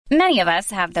Many of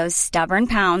us have those stubborn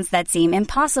pounds that seem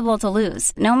impossible to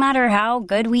lose, no matter how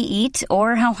good we eat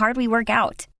or how hard we work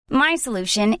out. My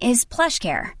solution is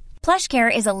PlushCare.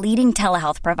 PlushCare is a leading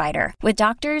telehealth provider with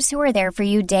doctors who are there for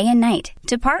you day and night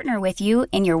to partner with you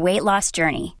in your weight loss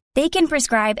journey. They can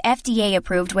prescribe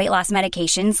FDA-approved weight loss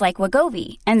medications like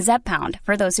Wegovy and Zepbound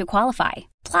for those who qualify.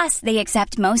 Plus, they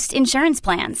accept most insurance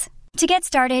plans. To get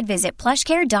started, visit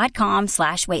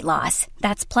plushcare.com/weightloss.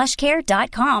 That's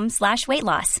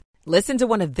plushcare.com/weightloss. Listen to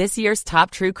one of this year's top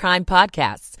true crime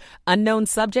podcasts. Unknown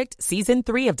Subject, Season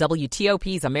 3 of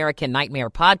WTOP's American Nightmare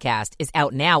podcast is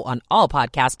out now on all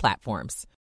podcast platforms.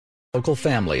 Local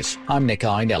families. I'm Nick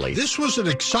Iannelli. This was an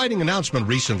exciting announcement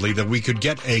recently that we could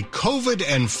get a COVID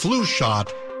and flu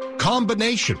shot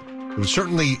combination. It would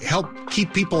certainly help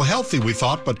keep people healthy, we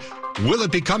thought, but will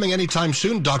it be coming anytime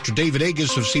soon? Dr. David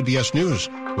Agus of CBS News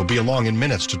will be along in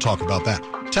minutes to talk about that.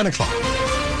 10 o'clock.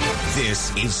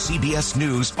 This is CBS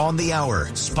News on the Hour,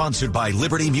 sponsored by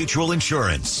Liberty Mutual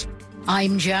Insurance.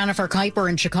 I'm Jennifer Kuiper.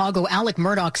 In Chicago. Alec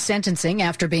Murdaugh's sentencing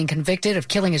after being convicted of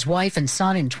killing his wife and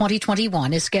son in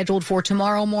 2021 is scheduled for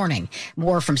tomorrow morning.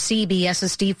 More from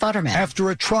CBS's Steve Futterman.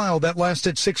 After a trial that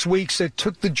lasted 6 weeks, it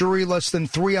took the jury less than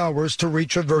 3 hours to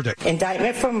reach a verdict.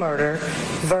 Indictment for murder,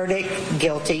 verdict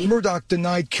guilty. Murdaugh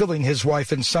denied killing his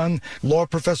wife and son. Law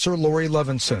professor Lori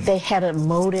Levinson. They had a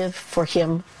motive for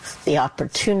him, the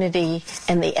opportunity,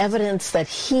 and the evidence that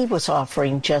he was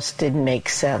offering just didn't make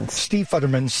sense. Steve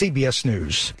Futterman, CBS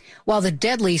News. While the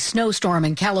deadly snowstorm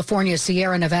in California's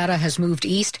Sierra Nevada has moved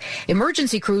east,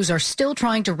 emergency crews are still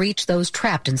trying to reach those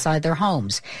trapped inside their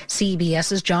homes.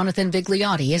 CBS's Jonathan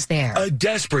Vigliotti is there. A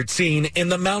desperate scene in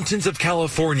the mountains of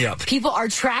California. People are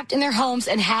trapped in their homes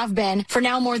and have been for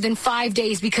now more than 5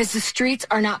 days because the streets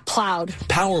are not plowed.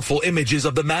 Powerful images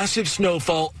of the massive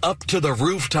snowfall up to the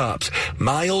rooftops.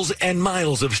 Miles and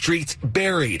miles of streets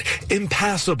buried,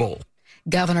 impassable.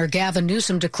 Governor Gavin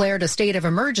Newsom declared a state of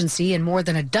emergency in more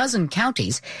than a dozen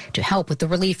counties to help with the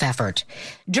relief effort.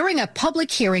 During a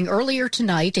public hearing earlier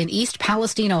tonight in East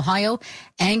Palestine, Ohio,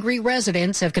 angry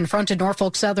residents have confronted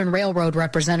Norfolk Southern Railroad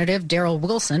Representative Darrell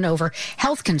Wilson over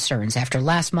health concerns after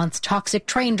last month's toxic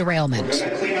train derailment. We're going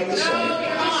to clean up the site.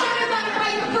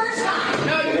 We're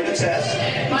going to test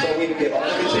so we can get all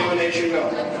the contamination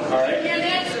going. All right?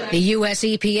 The U.S.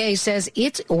 EPA says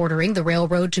it's ordering the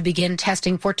railroad to begin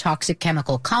testing for toxic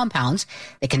chemical compounds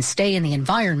that can stay in the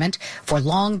environment for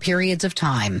long periods of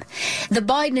time. The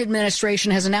Biden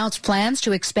administration has announced plans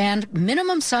to expand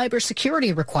minimum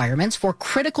cybersecurity requirements for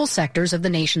critical sectors of the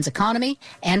nation's economy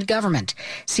and government.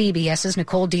 CBS's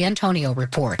Nicole D'Antonio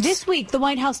reports. This week, the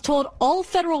White House told all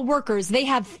federal workers they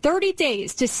have 30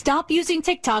 days to stop using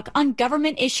TikTok on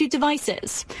government-issued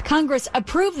devices. Congress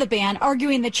approved the ban,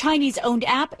 arguing the Chinese-owned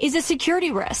app is a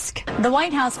security risk. The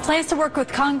White House plans to work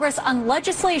with Congress on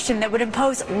legislation that would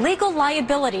impose legal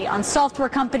liability on software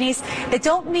companies that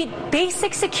don't meet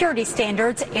basic security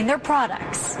standards in their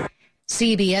products.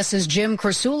 CBS's Jim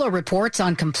Krasula reports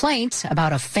on complaints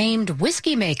about a famed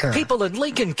whiskey maker. People in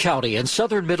Lincoln County and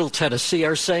southern Middle Tennessee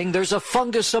are saying there's a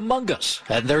fungus among us,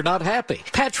 and they're not happy.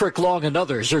 Patrick Long and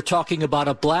others are talking about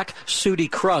a black, sooty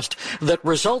crust that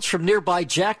results from nearby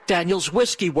Jack Daniel's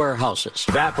whiskey warehouses.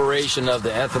 Evaporation of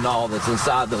the ethanol that's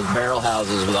inside those barrel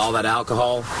houses with all that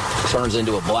alcohol turns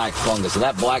into a black fungus, and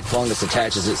that black fungus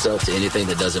attaches itself to anything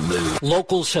that doesn't move.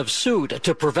 Locals have sued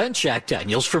to prevent Jack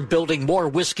Daniel's from building more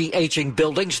whiskey aging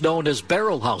buildings known as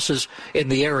barrel houses in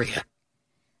the area.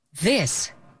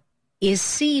 This is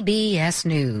CBS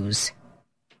News.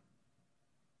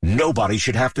 Nobody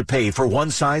should have to pay for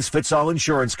one-size-fits-all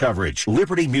insurance coverage.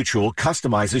 Liberty Mutual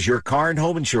customizes your car and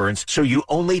home insurance so you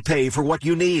only pay for what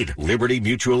you need. Liberty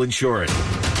Mutual Insurance.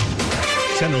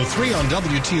 10:03 on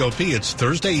WTOP. It's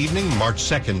Thursday evening, March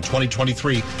 2nd,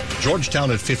 2023.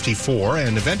 Georgetown at 54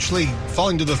 and eventually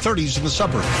falling to the 30s in the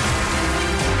suburbs.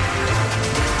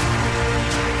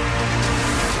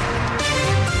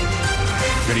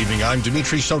 Good evening. I'm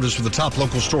Dimitri Sotis with the top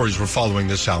local stories we're following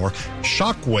this hour.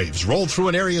 Shockwaves rolled through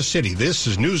an area city. This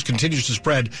as news continues to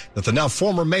spread that the now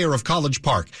former mayor of College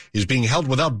Park is being held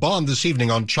without bond this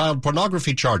evening on child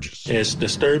pornography charges. It's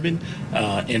disturbing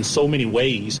in so many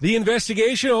ways. The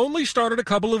investigation only started a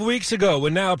couple of weeks ago,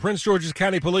 and now Prince George's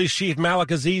County Police Chief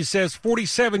Malik Aziz says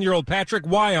 47-year-old Patrick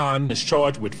Wyon is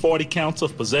charged with 40 counts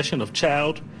of possession of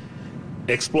child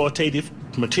exploitative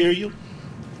material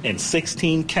and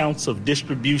 16 counts of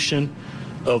distribution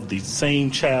of the same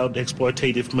child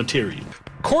exploitative material.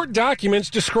 Court documents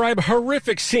describe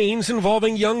horrific scenes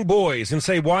involving young boys and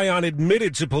say Wyon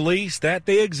admitted to police that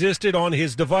they existed on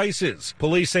his devices.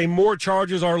 Police say more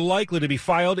charges are likely to be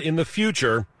filed in the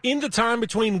future. In the time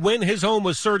between when his home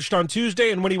was searched on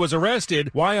Tuesday and when he was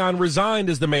arrested, Wyon resigned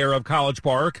as the mayor of College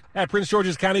Park. At Prince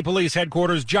George's County Police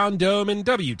Headquarters, John Doman,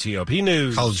 WTOP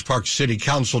News. College Park City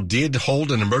Council did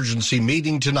hold an emergency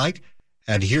meeting tonight,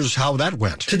 and here's how that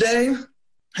went. Today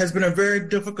has been a very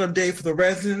difficult day for the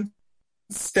residents,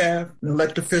 staff, and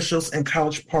elected officials in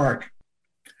College Park.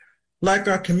 Like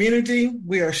our community,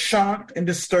 we are shocked and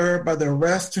disturbed by the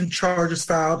arrest and charges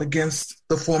filed against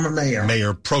the former mayor.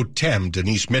 Mayor Pro Tem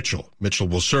Denise Mitchell. Mitchell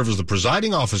will serve as the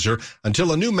presiding officer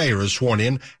until a new mayor is sworn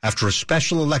in after a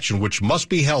special election, which must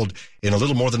be held in a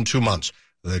little more than 2 months.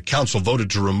 The council voted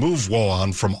to remove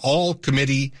Wyon from all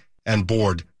committee and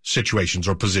board situations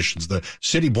or positions. The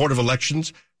City Board of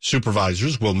Elections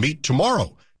supervisors will meet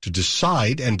tomorrow to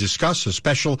decide and discuss a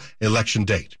special election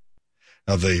date.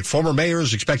 Now, the former mayor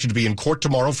is expected to be in court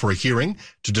tomorrow for a hearing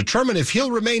to determine if he'll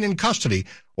remain in custody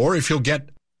or if he'll get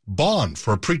bond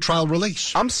for a pretrial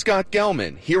release. I'm Scott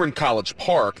Gelman. Here in College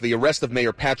Park, the arrest of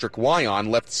Mayor Patrick Wyon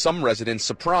left some residents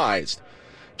surprised.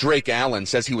 Drake Allen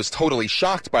says he was totally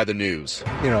shocked by the news.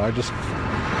 I just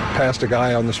passed a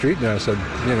guy on the street and I said,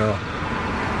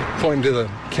 pointing to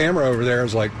the camera over there, I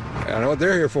was like, I don't know what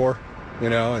they're here for,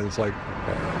 and it's like,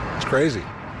 it's crazy.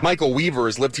 Michael Weaver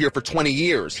has lived here for 20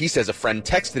 years. He says a friend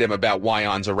texted him about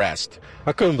Wyon's arrest.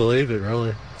 I couldn't believe it,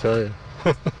 really, I tell you.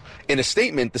 In a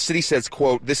statement, the city says,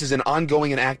 quote, "This is an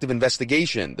ongoing and active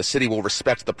investigation. The city will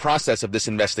respect the process of this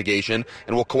investigation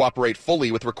and will cooperate fully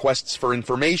with requests for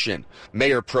information."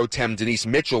 Mayor Pro Tem Denise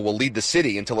Mitchell will lead the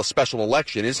city until a special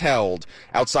election is held.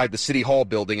 Outside the City Hall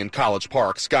building in College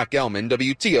Park, Scott Gelman,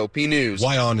 WTOP News.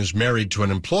 Wyon is married to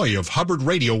an employee of Hubbard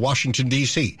Radio, Washington,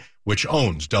 D.C., which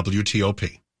owns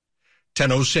WTOP.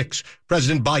 10:06.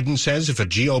 President Biden says if a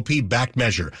GOP-backed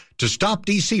measure to stop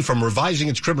D.C. from revising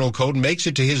its criminal code makes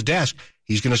it to his desk,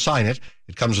 he's going to sign it.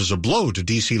 It comes as a blow to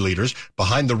D.C. leaders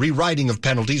behind the rewriting of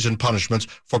penalties and punishments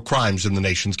for crimes in the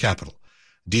nation's capital.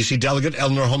 D.C. Delegate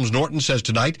Eleanor Holmes Norton says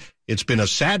tonight it's been a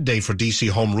sad day for D.C.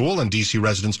 home rule and D.C.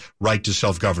 residents' right to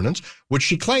self-governance, which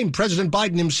she claimed President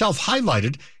Biden himself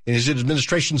highlighted in his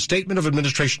administration statement of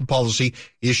administration policy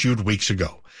issued weeks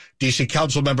ago. D.C.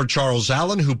 Council member Charles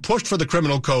Allen, who pushed for the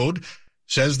criminal code,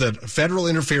 says that federal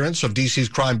interference of D.C.'s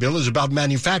crime bill is about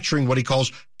manufacturing what he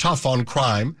calls tough on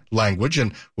crime language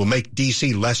and will make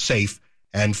D.C. less safe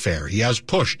and fair. He has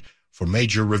pushed for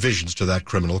major revisions to that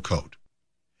criminal code.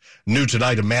 New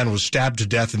tonight, a man was stabbed to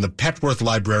death in the Petworth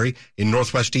Library in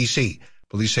Northwest D.C.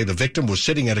 Police say the victim was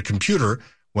sitting at a computer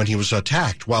when he was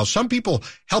attacked. While some people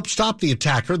helped stop the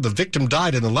attacker, the victim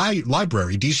died in the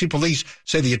library. D.C. police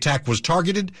say the attack was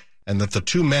targeted and that the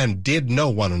two men did know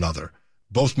one another.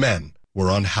 Both men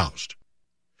were unhoused.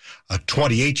 A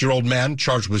 28-year-old man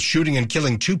charged with shooting and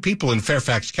killing 2 people in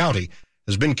Fairfax County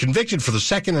has been convicted for the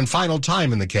second and final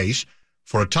time in the case.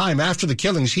 For a time after the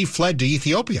killings, he fled to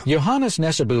Ethiopia. Yohannes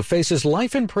Nesabu faces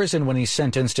life in prison when he's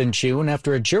sentenced in June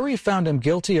after a jury found him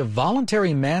guilty of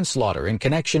voluntary manslaughter in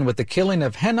connection with the killing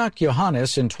of Henok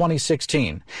Yohannes in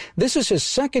 2016. This is his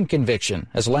second conviction,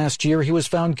 as last year he was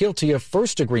found guilty of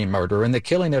first-degree murder in the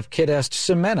killing of Kidest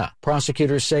Semena.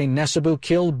 Prosecutors say Nesabu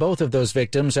killed both of those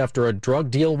victims after a drug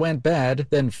deal went bad,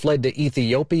 then fled to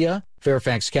Ethiopia.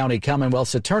 Fairfax County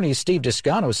Commonwealth's attorney Steve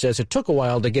Descano says it took a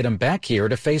while to get him back here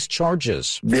to face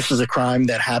charges. This is a crime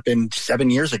that happened 7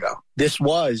 years ago. This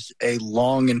was a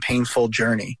long and painful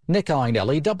journey. Nick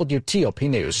Einelli, WTOP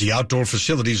News. The outdoor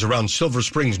facilities around Silver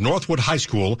Springs Northwood High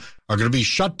School are going to be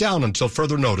shut down until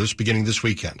further notice beginning this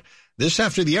weekend. This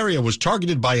after the area was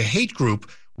targeted by a hate group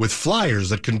with flyers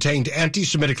that contained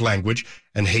anti-Semitic language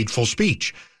and hateful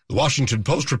speech. The Washington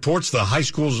Post reports the high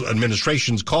school's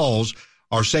administration's calls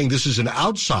are saying this is an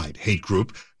outside hate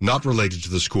group, not related to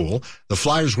the school. The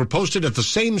flyers were posted at the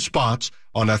same spots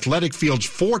on athletic fields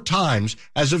 4 times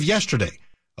as of yesterday.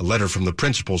 A letter from the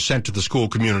principal sent to the school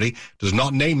community does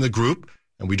not name the group,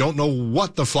 and we don't know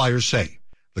what the flyers say.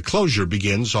 The closure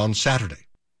begins on Saturday.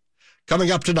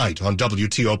 Coming up tonight on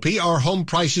WTOP, are home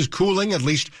prices cooling at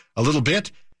least a little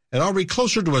bit? And are we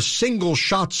closer to a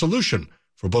single-shot solution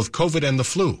for both COVID and the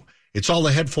flu? It's all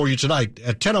ahead for you tonight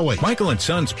at 10:08. Michael &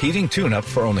 Son's heating tune-up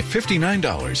for only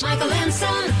 $59. Michael &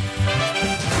 Son.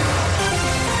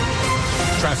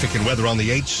 Traffic and weather on the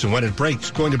 8s and when it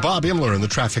breaks. Going to Bob Imler in the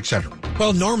traffic center.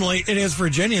 Well, normally it is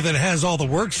Virginia that has all the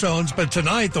work zones, but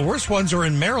tonight the worst ones are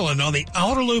in Maryland on the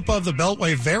outer loop of the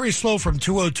Beltway. Very slow from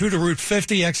 202 to Route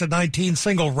 50, exit 19,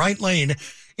 single right lane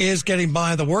is getting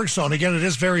by the work zone. Again, it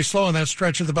is very slow in that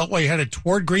stretch of the Beltway headed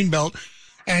toward Greenbelt.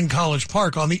 and College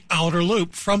Park on the outer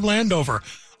loop from Landover.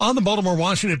 On the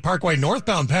Baltimore-Washington Parkway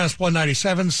northbound past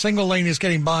 197, single lane is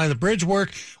getting by the bridge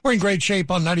work. We're in great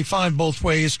shape on 95 both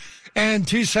ways. And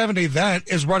 270, that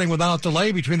is running without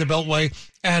delay between the Beltway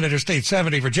and Interstate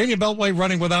 70. Virginia Beltway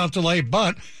running without delay,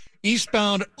 but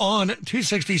eastbound on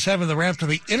 267, the ramp to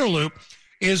the inner loop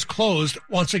is closed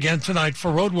once again tonight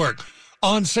for road work.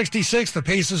 On 66, the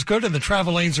pace is good and the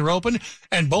travel lanes are open,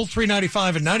 and both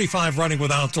 395 and 95 running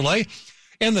without delay.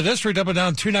 In the district, up and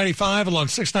down 295 along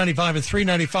 695 and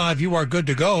 395, you are good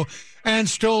to go. And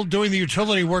still doing the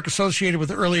utility work associated with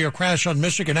the earlier crash on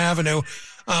Michigan Avenue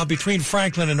between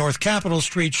Franklin and North Capitol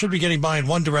Street. Should be getting by in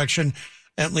one direction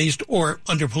at least, or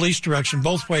under police direction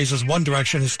both ways, as one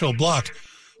direction is still blocked.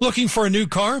 Looking for a new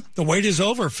car? The wait is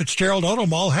over. Fitzgerald Auto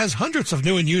Mall has hundreds of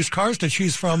new and used cars to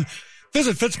choose from.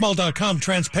 Visit fitzmall.com.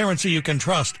 Transparency you can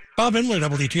trust. Bob Inler,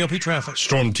 WTOP Traffic.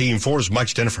 Storm Team 4's Mike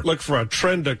Stennifer. Look for a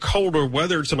trend to colder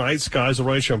weather tonight. Skies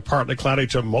will range from partly cloudy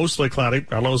to mostly cloudy.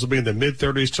 Our lows will be in the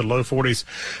mid-30s to low 40s.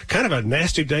 Kind of a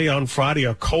nasty day on Friday.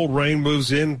 A cold rain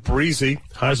moves in, breezy.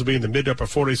 Highs will be in the mid-upper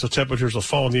 40s, so temperatures will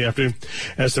fall in the afternoon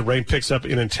as the rain picks up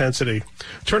in intensity.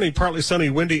 Turning partly sunny,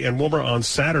 windy, and warmer on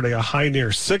Saturday, a high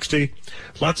near 60.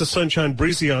 Lots of sunshine,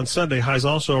 breezy on Sunday. Highs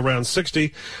also around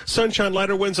 60. Sunshine,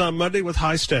 lighter winds on Monday with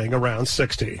highs staying around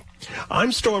 60.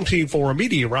 I'm Storm Team 4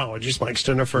 meteorologist Mike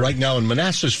Stennifer. Right now in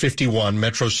Manassas, 51,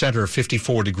 Metro Center,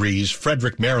 54 degrees,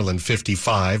 Frederick, Maryland,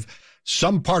 55.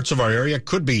 Some parts of our area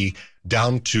could be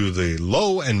down to the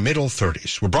low and middle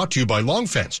 30s. We're brought to you by Long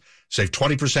Fence. Save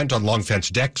 20% on Long Fence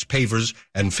decks, pavers,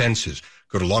 and fences.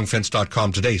 Go to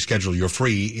longfence.com today. Schedule your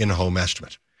free in-home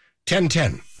estimate.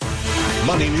 10:10.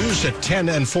 Money news at 10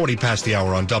 and 40 past the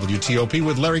hour on WTOP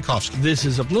with Larry Kofsky. This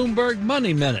is a Bloomberg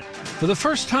Money Minute. For the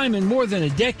first time in more than a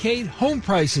decade, home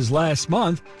prices last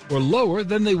month were lower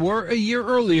than they were a year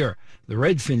earlier. The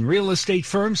Redfin real estate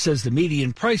firm says the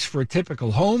median price for a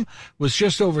typical home was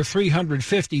just over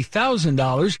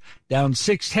 $350,000, down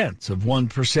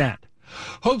 0.6%.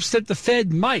 Hopes that the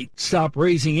Fed might stop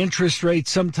raising interest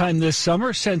rates sometime this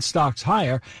summer sent stocks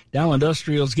higher. Dow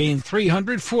Industrials gained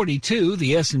 342,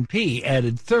 the S&P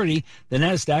added 30, the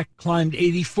Nasdaq climbed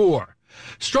 84.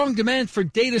 Strong demand for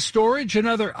data storage and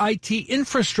other IT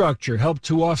infrastructure helped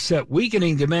to offset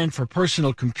weakening demand for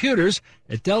personal computers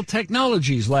at Dell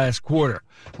Technologies last quarter.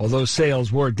 Although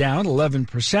sales were down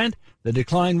 11%, the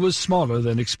decline was smaller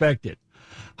than expected.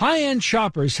 High-end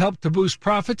shoppers helped to boost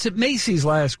profits at Macy's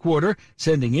last quarter,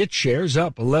 sending its shares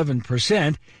up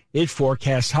 11%. It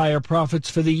forecasts higher profits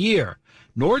for the year.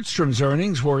 Nordstrom's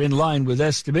earnings were in line with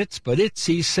estimates, but it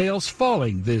sees sales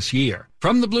falling this year.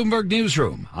 From the Bloomberg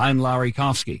Newsroom, I'm Larry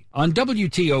Kofsky on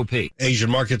WTOP. Asian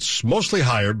markets mostly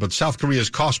higher, but South Korea's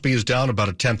Kospi is down about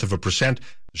 0.1%.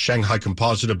 The Shanghai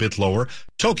Composite a bit lower.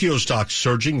 Tokyo stocks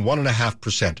surging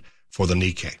 1.5% for the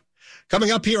Nikkei.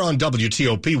 Coming up here on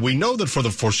WTOP, we know that for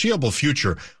the foreseeable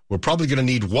future, we're probably going to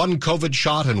need one COVID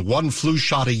shot and one flu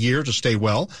shot a year to stay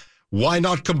well. Why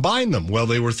not combine them? Well,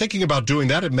 they were thinking about doing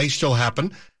that. It may still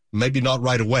happen. Maybe not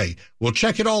right away. We'll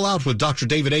check it all out with Dr.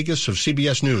 David Agus of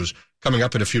CBS News coming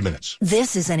up in a few minutes.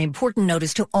 This is an important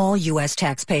notice to all U.S.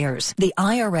 taxpayers. The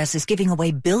IRS is giving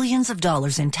away billions of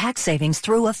dollars in tax savings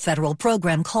through a federal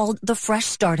program called the Fresh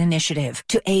Start Initiative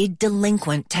to aid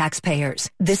delinquent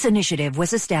taxpayers. This initiative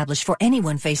was established for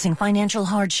anyone facing financial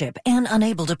hardship and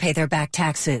unable to pay their back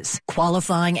taxes.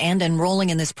 Qualifying and enrolling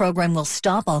in this program will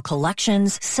stop all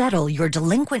collections, settle your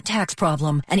delinquent tax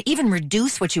problem, and even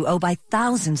reduce what you owe by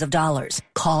thousands of dollars.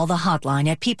 Call the hotline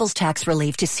at People's Tax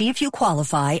Relief to see if you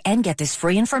qualify and get this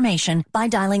free information by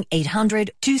dialing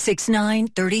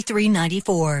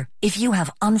 800-269-3394. If you have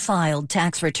unfiled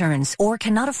tax returns or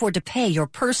cannot afford to pay your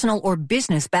personal or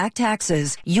business back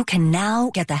taxes, you can now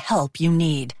get the help you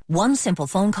need. One simple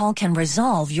phone call can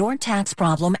resolve your tax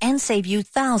problem and save you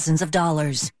thousands of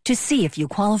dollars. To see if you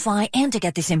qualify and to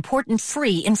get this important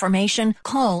free information,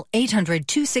 call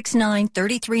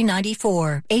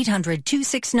 800-269-3394.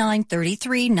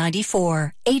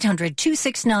 800-269-3394.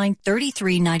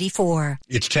 800-269-3394.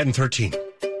 It's 10:13.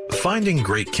 Finding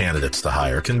great candidates to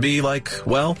hire can be like,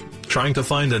 well, trying to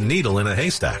find a needle in a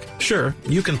haystack. Sure,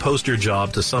 you can post your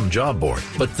job to some job board,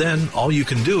 but then all you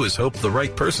can do is hope the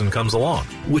right person comes along,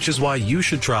 which is why you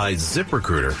should try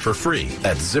ZipRecruiter for free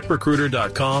at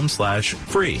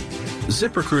ZipRecruiter.com/free.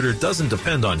 ZipRecruiter doesn't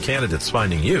depend on candidates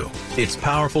finding you. Its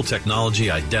powerful technology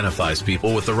identifies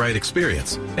people with the right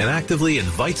experience and actively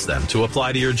invites them to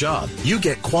apply to your job. You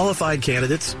get qualified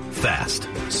candidates fast.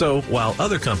 So while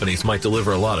other companies might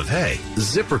deliver a lot of hay,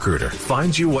 ZipRecruiter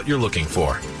finds you what you're looking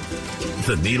for.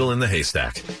 The needle in the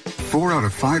haystack. 4 out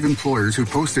of 5 employers who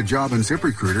post a job on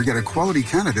ZipRecruiter get a quality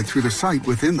candidate through the site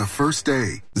within the first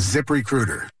day.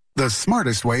 ZipRecruiter, the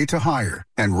smartest way to hire.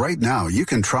 And right now, you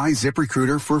can try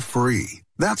ZipRecruiter for free.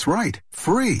 That's right,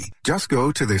 free. Just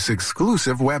go to this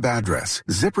exclusive web address,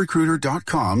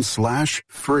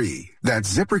 ZipRecruiter.com/free.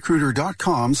 That's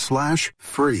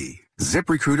ZipRecruiter.com/free.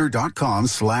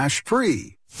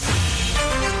 ZipRecruiter.com/free.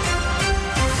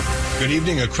 Good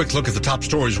evening. A quick look at the top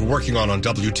stories we're working on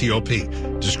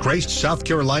WTOP. Disgraced South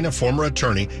Carolina former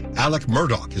attorney Alec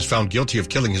Murdaugh is found guilty of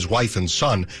killing his wife and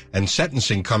son, and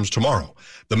sentencing comes tomorrow.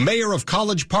 The mayor of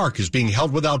College Park is being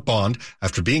held without bond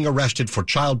after being arrested for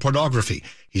child pornography.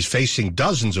 He's facing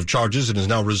dozens of charges and has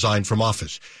now resigned from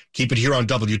office. Keep it here on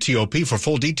WTOP for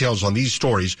full details on these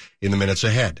stories in the minutes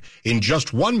ahead. In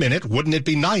just 1 minute, wouldn't it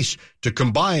be nice to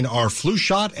combine our flu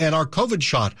shot and our COVID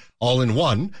shot all in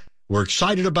one? We're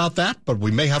excited about that, but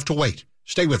we may have to wait.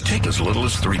 Stay with us. Take as little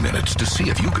as 3 minutes to see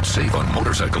if you could save on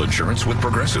motorcycle insurance with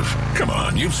Progressive. Come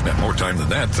on, you've spent more time than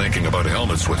that thinking about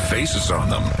helmets with faces on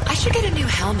them. I should get a new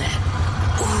helmet.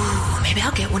 Ooh, maybe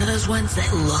I'll get one of those ones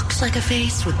that looks like a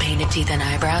face with painted teeth and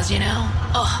eyebrows, you know?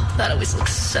 Oh, that always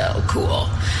looks so cool.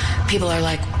 People are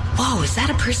like, whoa, is that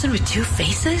a person with 2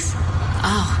 faces?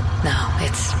 Oh, no,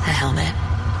 it's a helmet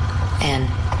and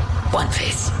 1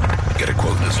 face. Get a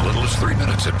quote in as little as 3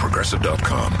 minutes at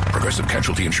Progressive.com. Progressive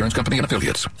Casualty Insurance Company and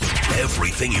Affiliates.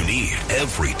 Everything you need,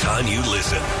 every time you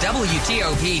listen.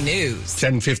 WTOP News.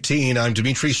 10:15, I'm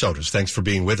Dimitri Sotis. Thanks for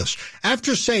being with us.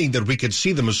 After saying that we could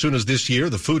see them as soon as this year,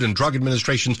 the Food and Drug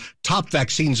Administration's top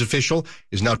vaccines official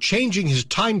is now changing his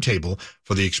timetable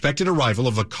for the expected arrival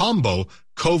of a combo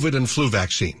COVID and flu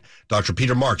vaccine. Dr.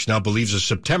 Peter Marks now believes a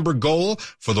September goal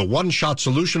for the one-shot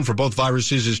solution for both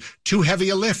viruses is too heavy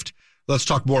a lift. Let's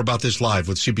talk more about this live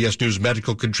with CBS News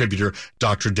medical contributor,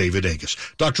 Dr. David Agus.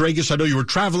 Dr. Agus, I know you were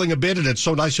traveling a bit, and it's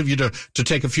so nice of you to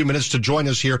take a few minutes to join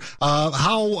us here.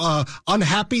 How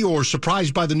unhappy or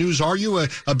surprised by the news are you?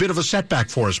 A bit of a setback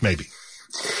for us, maybe.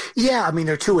 Yeah, I mean,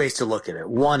 there are 2 ways to look at it.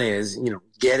 One is,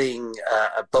 getting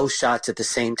both shots at the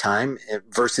same time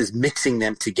versus mixing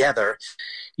them together.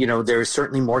 There is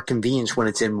certainly more convenience when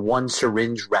it's in 1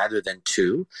 syringe rather than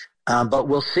 2. But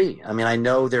we'll see. I mean, I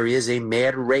know there is a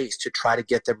mad race to try to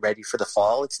get them ready for the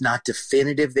fall. It's not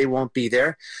definitive they won't be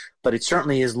there, but it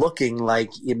certainly is looking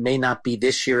like it may not be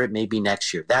this year. It may be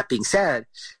next year. That being said,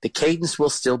 the cadence will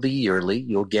still be yearly.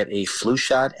 You'll get a flu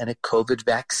shot and a COVID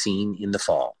vaccine in the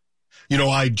fall.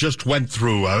 I just went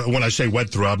through, when I say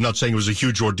went through, I'm not saying it was a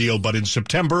huge ordeal, but in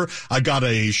September, I got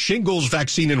a shingles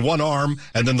vaccine in one arm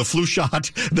and then the flu shot.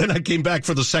 Then I came back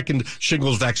for the second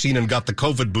shingles vaccine and got the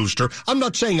COVID booster. I'm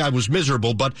not saying I was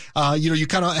miserable, but, you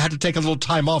kind of had to take a little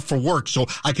time off for work. So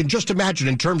I can just imagine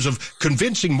in terms of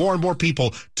convincing more and more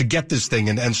people to get this thing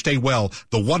and stay well,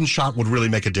 the one shot would really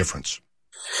make a difference.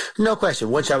 No question.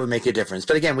 One shot would make a difference.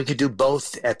 But again, we could do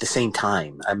both at the same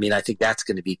time. I mean, I think that's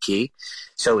going to be key.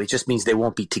 So it just means they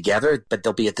won't be together, but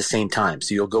they'll be at the same time.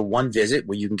 So you'll go one visit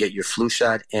where you can get your flu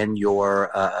shot and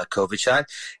your COVID shot.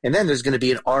 And then there's going to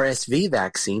be an RSV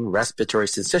vaccine, respiratory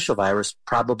syncytial virus,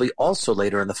 probably also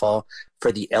later in the fall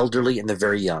for the elderly and the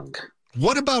very young.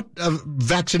 What about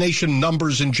vaccination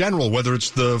numbers in general, whether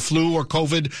it's the flu or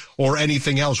COVID or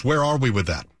anything else? Where are we with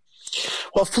that?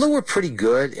 Well, flu, we're pretty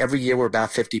good. Every year we're about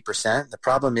 50%. The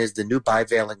problem is the new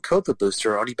bivalent COVID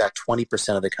booster, only about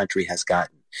 20% of the country has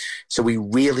gotten. So we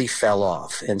really fell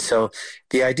off. And so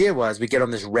the idea was we get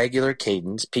on this regular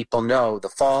cadence. People know the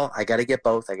fall, I got to get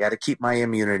both. I got to keep my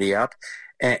immunity up.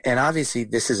 And obviously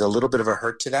this is a little bit of a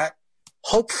hurt to that.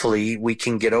 Hopefully we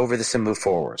can get over this and move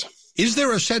forward. Is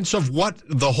there a sense of what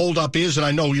the holdup is? And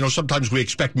I know, sometimes we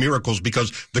expect miracles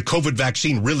because the COVID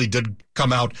vaccine really did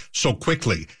come out so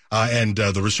quickly, and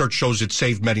the research shows it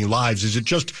saved many lives. Is it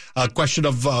just a question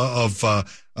of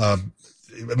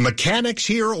mechanics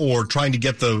here, or trying to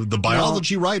get the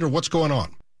biology right, or what's going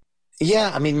on?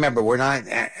 Yeah, I mean, remember, we're not,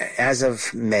 as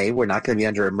of May, we're not going to be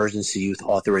under emergency use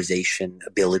authorization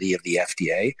ability of the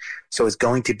FDA. So it's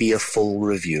going to be a full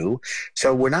review.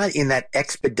 So we're not in that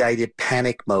expedited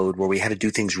panic mode where we had to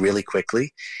do things really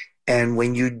quickly. And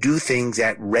when you do things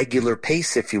at regular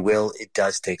pace, if you will, it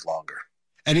does take longer.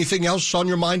 Anything else on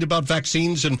your mind about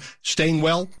vaccines and staying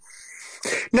well?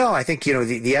 No, I think, the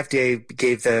FDA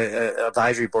gave the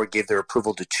advisory board gave their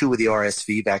approval to 2 of the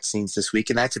RSV vaccines this week.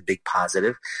 And that's a big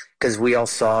positive because we all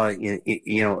saw,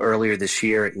 earlier this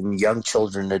year in young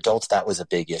children and adults, that was a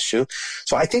big issue.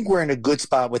 So I think we're in a good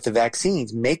spot with the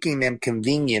vaccines. Making them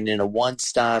convenient in a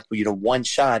one-stop, one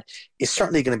shot is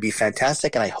certainly going to be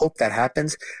fantastic. And I hope that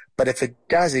happens. But if it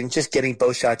doesn't, just getting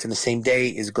both shots in the same day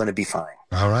is going to be fine.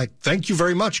 All right. Thank you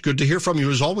very much. Good to hear from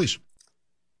you as always.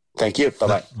 Thank you.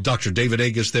 Bye-bye. Dr. David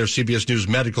Agus there, CBS News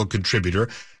medical contributor.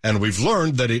 And we've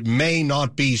learned that it may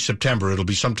not be September. It'll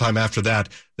be sometime after that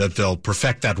they'll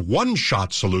perfect that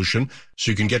one-shot solution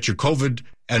so you can get your COVID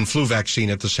and flu vaccine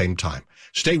at the same time.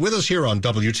 Stay with us here on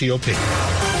WTOP.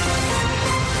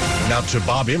 Now to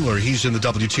Bob Imler. He's in the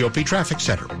WTOP Traffic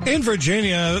Center. In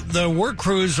Virginia, the work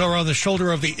crews are on the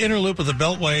shoulder of the inner loop of the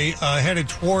Beltway, headed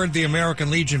toward the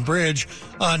American Legion Bridge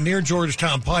near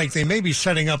Georgetown Pike. They may be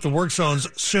setting up the work zones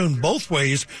soon both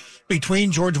ways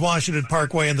between George Washington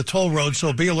Parkway and the toll road,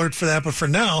 so be alert for that. But for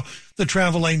now, the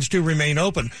travel lanes do remain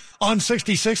open. On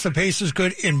 66, the pace is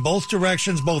good in both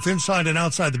directions, both inside and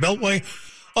outside the Beltway.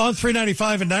 On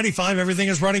 395 and 95, everything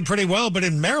is running pretty well, but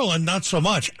in Maryland, not so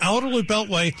much. Outer Loop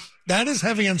Beltway, that is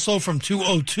heavy and slow from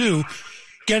 202.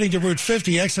 Getting to Route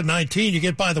 50, exit 19, you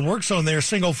get by the work zone there,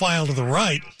 single file to the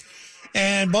right.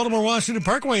 And Baltimore-Washington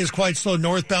Parkway is quite slow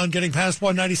northbound, getting past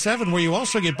 197, where you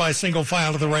also get by single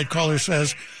file to the right, caller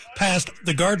says, past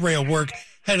the guardrail work,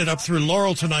 headed up through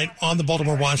Laurel tonight on the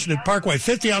Baltimore-Washington Parkway.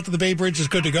 50 out to the Bay Bridge is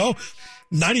good to go.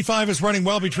 95 is running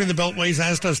well between the beltways,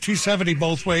 as does 270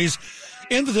 both ways.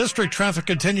 In the district, traffic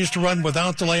continues to run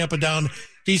without delay up and down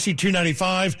DC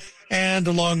 295 and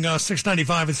along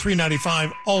 695 and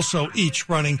 395, also each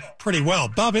running pretty well.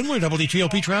 Bob Imler,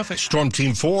 WTOP Traffic. Storm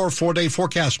Team 4, 4-day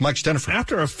forecast. Mike Steniford.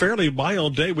 After a fairly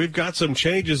mild day, we've got some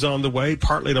changes on the way.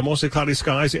 Partly to mostly cloudy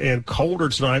skies and colder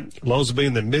tonight. Lows will be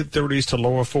in the mid-30s to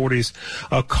lower 40s.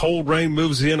 A cold rain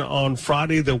moves in on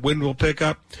Friday. The wind will pick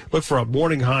up. Look for a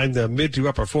morning high in the mid to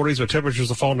upper 40s, but temperatures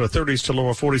will fall into the 30s to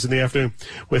lower 40s in the afternoon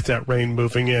with that rain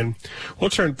moving in. We'll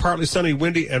turn partly sunny,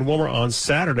 windy, and warmer on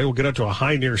Saturday. We'll get up to a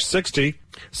high near 60.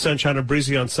 Sunshine and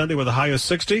breezy on Sunday with a high of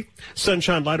 60.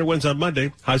 Sunshine, lighter winds on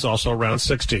Monday. Highs also around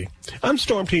 60. I'm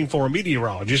Storm Team 4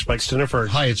 meteorologist Mike Steniford.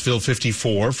 Hyattsville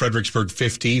 54, Fredericksburg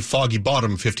 50, Foggy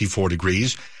Bottom 54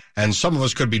 degrees. And some of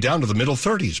us could be down to the middle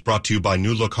 30s, brought to you by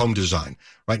New Look Home Design.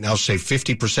 Right now, save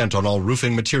 50% on all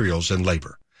roofing materials and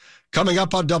labor. Coming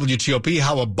up on WTOP,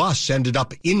 how a bus ended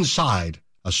up inside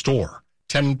a store.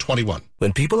 10:21.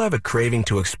 When people have a craving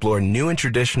to explore new and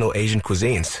traditional Asian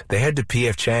cuisines, they head to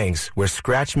P.F. Chang's, where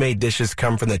scratch-made dishes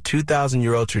come from the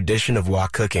 2,000-year-old tradition of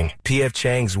wok cooking. P.F.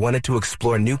 Chang's wanted to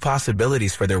explore new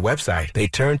possibilities for their website. They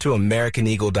turned to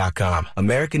AmericanEagle.com.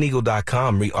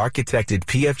 AmericanEagle.com re-architected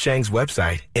P.F. Chang's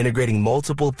website, integrating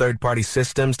multiple third-party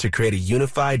systems to create a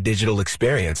unified digital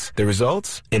experience. The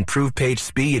results? Improved page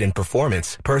speed and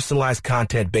performance, personalized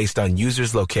content based on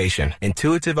users' location,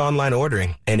 intuitive online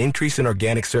ordering, an increase in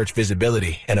organic search visibility,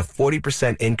 and a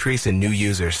 40% increase in new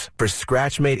users. For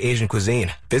scratch-made Asian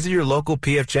cuisine, visit your local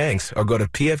P.F. Chang's or go to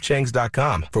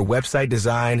pfchangs.com for website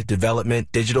design,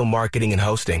 development, digital marketing, and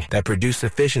hosting that produce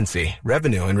efficiency,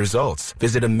 revenue, and results.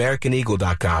 Visit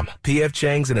AmericanEagle.com. P.F.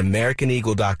 Chang's and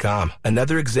AmericanEagle.com.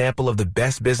 Another example of the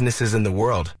best businesses in the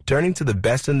world. Turning to the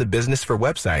best in the business for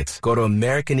websites. Go to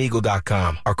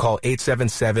AmericanEagle.com or call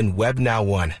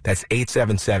 877-WEB-NOW1. That's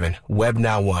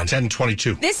 877-WEB-NOW1.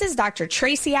 10:22. This is Dr.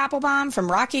 Tracy Applebaum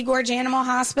from Rocky Gorge Animal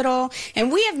Hospital,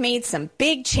 and we have made some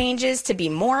big changes to be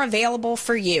more available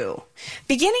for you.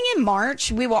 Beginning in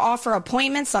March, we will offer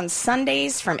appointments on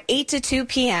Sundays from 8 to 2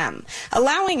 p.m.,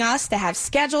 allowing us to have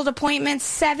scheduled appointments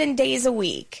 7 days a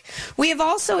week. We have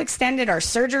also extended our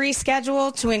surgery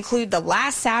schedule to include the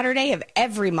last Saturday of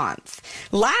every month.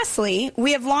 Lastly,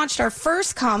 we have launched our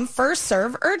first come, first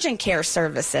serve urgent care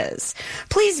services.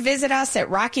 Please visit us at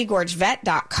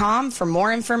rockygorgevet.com for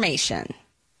more information.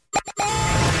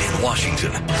 In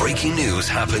Washington, breaking news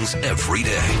happens every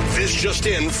day. This just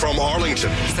in from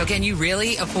Arlington. So can you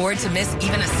really afford to miss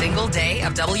even a single day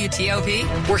of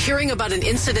WTOP? We're hearing about an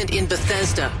incident in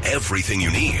Bethesda. Everything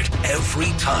you need,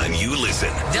 every time you listen.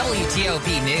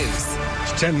 WTOP News.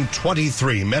 It's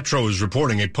 10:23. Metro is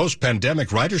reporting a post-pandemic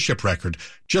ridership record.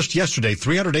 Just yesterday,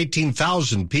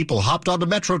 318,000 people hopped onto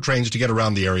Metro trains to get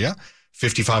around the area.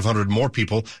 5,500 more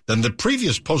people than the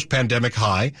previous post-pandemic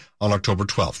high on October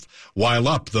 12th. While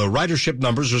up, the ridership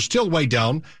numbers are still way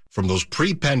down from those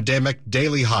pre-pandemic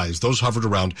daily highs. Those hovered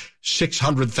around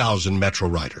 600,000 Metro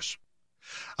riders.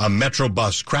 A Metro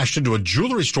bus crashed into a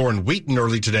jewelry store in Wheaton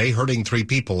early today, hurting 3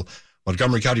 people.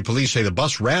 Montgomery County Police say the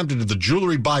bus rammed into the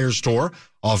jewelry buyer's store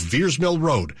off Veers Mill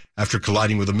Road after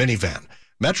colliding with a minivan.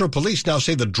 Metro Police now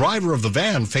say the driver of the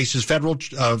van faces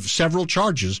several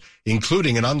charges,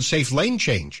 including an unsafe lane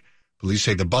change. Police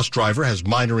say the bus driver has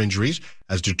minor injuries,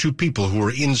 as do 2 people who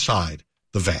were inside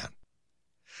the van.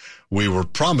 We were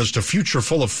promised a future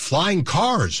full of flying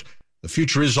cars. The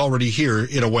future is already here,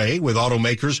 in a way, with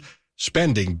automakers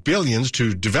spending billions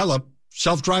to develop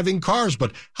self-driving cars.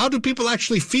 But how do people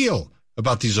actually feel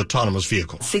about these autonomous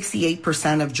vehicles.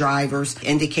 68% of drivers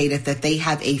indicated that they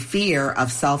have a fear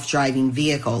of self-driving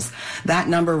vehicles. That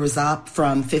number was up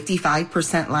from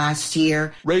 55% last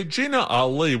year. Regina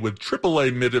Ali with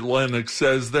AAA Mid-Atlantic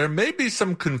says there may be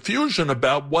some confusion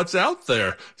about what's out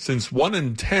there, since 1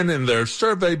 in 10 in their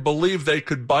survey believe they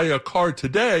could buy a car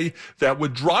today that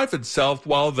would drive itself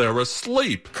while they're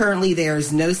asleep. Currently, there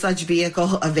is no such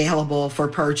vehicle available for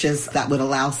purchase that would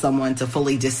allow someone to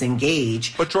fully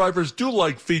disengage. But drivers do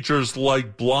like features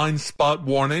like blind spot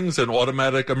warnings and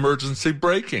automatic emergency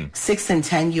braking. 6 in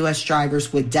 10 U.S.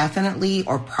 drivers would definitely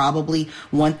or probably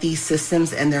want these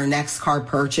systems in their next car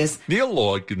purchase. Neil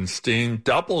Augenstein,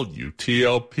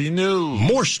 WTOP News.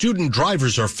 More student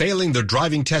drivers are failing their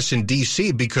driving tests in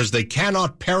D.C. because they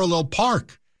cannot parallel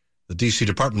park. The D.C.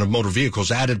 Department of Motor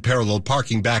Vehicles added parallel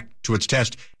parking back to its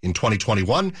test in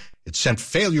 2021. It sent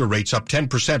failure rates up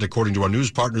 10%, according to our news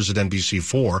partners at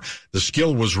NBC4. The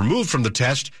skill was removed from the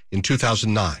test in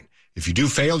 2009. If you do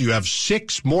fail, you have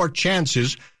 6 more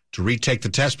chances to retake the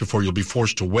test before you'll be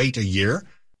forced to wait a year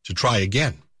to try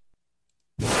again.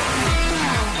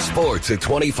 Sports at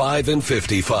 25 and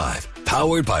 55.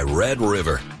 Powered by Red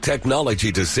River.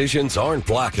 Technology decisions aren't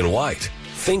black and white.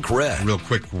 Think red. Real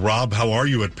quick, Rob, how are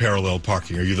you at parallel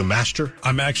parking? Are you the master?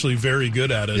 I'm actually very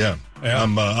good at it. Yeah.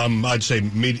 I'd say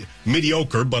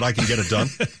mediocre, but I can get it done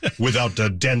without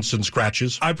dents and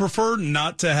scratches. I prefer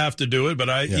not to have to do it, but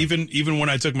even when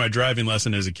I took my driving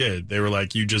lesson as a kid, they were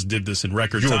like, "You just did this in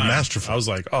record time." You were masterful. I was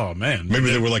like, "Oh man." Maybe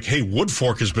they were like, "Hey,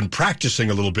 Woodfork has been practicing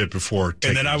a little bit before."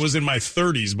 And then I was in my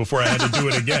 30s before I had to do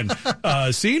it again.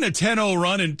 Seeing a 10-0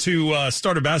 run into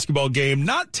start a basketball game,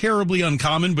 not terribly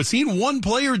uncommon, but seeing one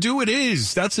player do it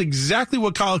is. That's exactly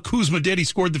what Kyle Kuzma did. He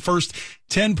scored the first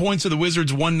 10 points of the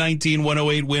Wizards'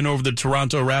 119-108 win over the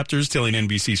Toronto Raptors, telling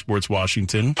NBC Sports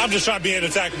Washington. I'm just trying to be in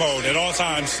attack mode at all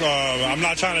times. I'm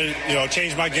not trying to,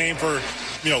 change my game for,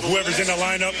 whoever's in the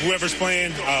lineup, whoever's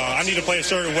playing. I need to play a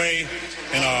certain way,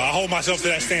 and I hold myself to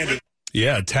that standard.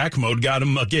 Yeah, attack mode got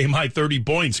him a game-high 30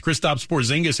 points. Kristaps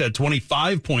Porzingis had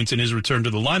 25 points in his return to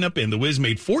the lineup, and the Wiz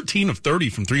made 14 of 30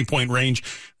 from three-point range,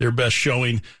 their best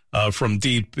showing from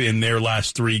deep in their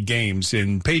last 3 games.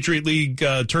 In Patriot League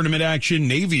tournament action,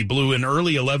 Navy blew an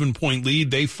early 11-point lead.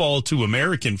 They fall to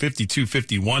American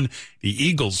 52-51. The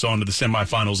Eagles on to the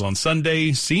semifinals on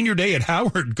Sunday. Senior day at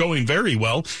Howard going very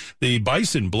well. The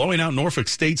Bison blowing out Norfolk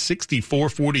State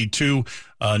 64-42.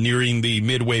 Nearing the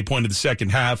midway point of the second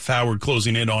half, Howard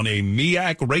closing in on a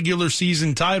MEAC regular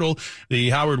season title. The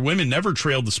Howard women never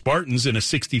trailed the Spartans in a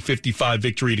 60-55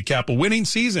 victory to cap a winning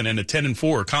season and a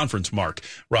 10-4 conference mark.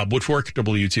 Rob Woodfork,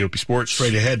 WTOP Sports.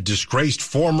 Straight ahead, disgraced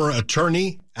former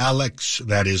attorney Alec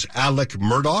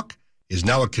Murdaugh is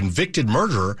now a convicted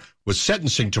murderer with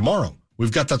sentencing tomorrow.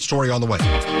 We've got that story on the way.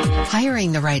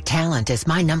 Hiring the right talent is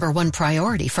my number one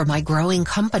priority for my growing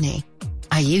company.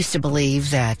 I used to believe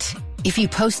that if you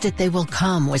post it, they will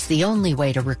come was the only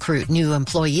way to recruit new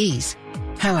employees.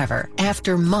 However,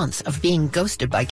 after months of being ghosted by